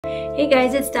Hey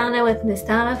guys, it's Donna with Miss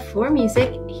Donna for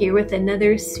Music, here with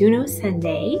another Suno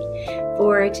Sunday.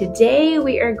 For today,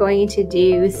 we are going to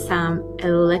do some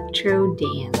electro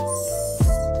dance.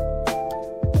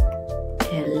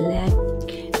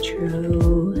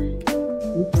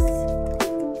 Oops.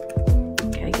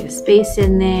 Gotta get a space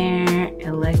in there.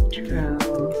 Electro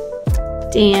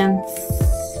dance,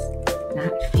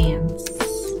 not fans.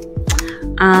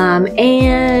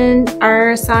 And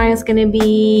our song is gonna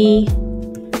be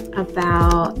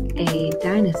about a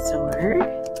dinosaur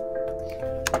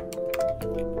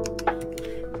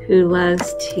who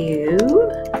loves to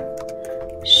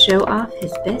show off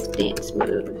his best dance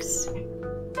moves.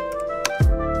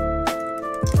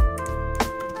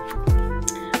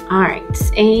 Alright,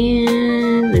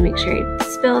 and let me make sure I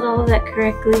spelled all of that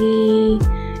correctly.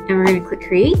 And we're going to click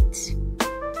create.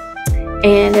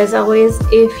 And as always,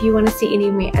 if you want to see any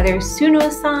of my other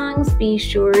Suno songs, be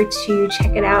sure to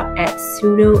check it out at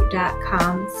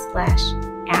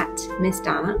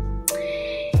suno.com/@MissDonna.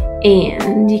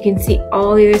 And you can see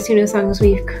all the other Suno songs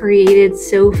we've created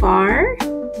so far.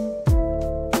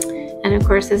 And of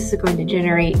course, this is going to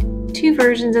generate two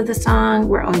versions of the song.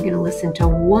 We're only going to listen to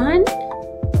one.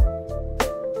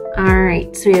 All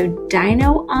right, so we have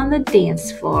Dino on the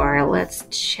dance floor. Let's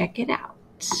check it out.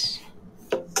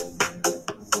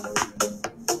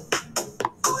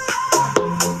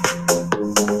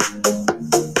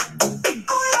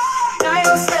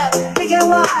 Dino step, big and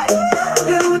wide,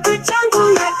 through the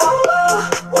jungle like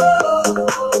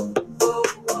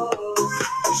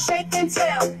shake and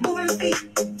tail, moving feet,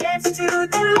 dancing to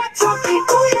the electro beat.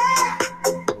 Oh yeah,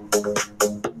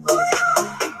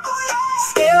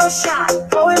 still shine,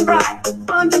 glowing bright,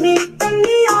 underneath the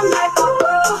neon light.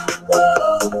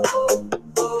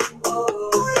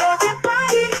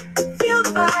 Everybody feel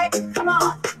the vibe, come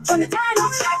on, join the Dino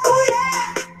track. Oh yeah.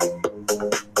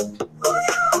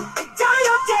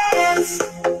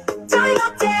 Dino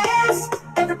dance,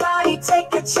 everybody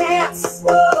take a chance.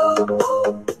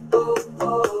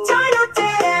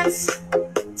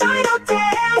 Dino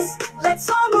dance, let's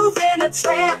all move in a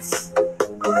trance.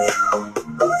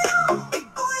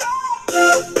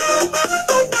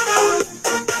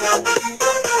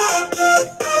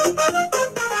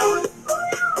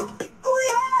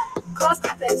 Cross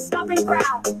stepping, stomping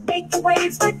ground, make the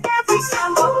waves with every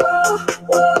sound.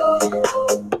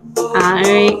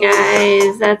 Alright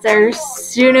guys, that's our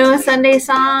Suno Sunday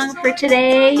song for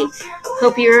today.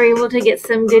 Hope you were able to get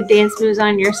some good dance moves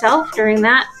on yourself during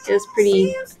that. It was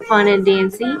pretty fun and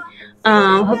dancey.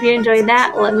 Hope you enjoyed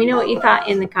that. Let me know what you thought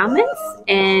in the comments.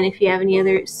 And if you have any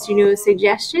other Suno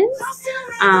suggestions,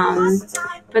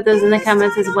 put those in the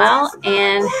comments as well.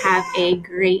 And have a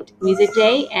great music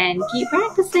day and keep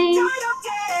practicing.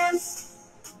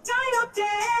 Dino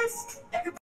dance.